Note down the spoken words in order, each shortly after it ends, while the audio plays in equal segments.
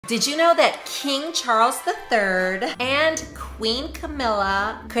Did you know that King Charles III and Queen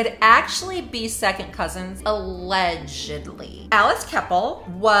Camilla could actually be second cousins? Allegedly. Alice Keppel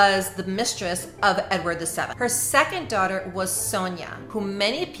was the mistress of Edward VII. Her second daughter was Sonia, who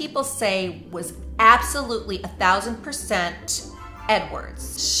many people say was absolutely 1000%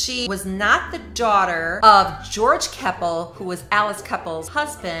 Edward's. She was not the daughter of George Keppel, who was Alice Keppel's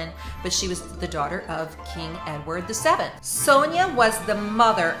husband, but she was the daughter of King Edward VII. Sonia was the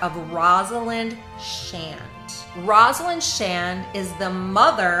mother of Rosalind Shand. Rosalind Shand is the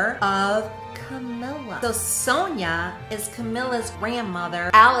mother of Camilla. So Sonia is Camilla's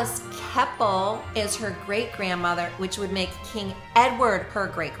grandmother. Alice Keppel is her great-grandmother, which would make King Edward her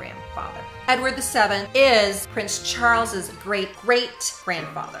great-grandfather. Edward VII is Prince Charles's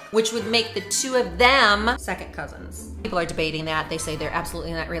great-great-grandfather, which would make the two of them second cousins. People are debating that. They say they're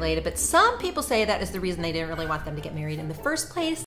absolutely not related, but some people say that is the reason they didn't really want them to get married in the first place.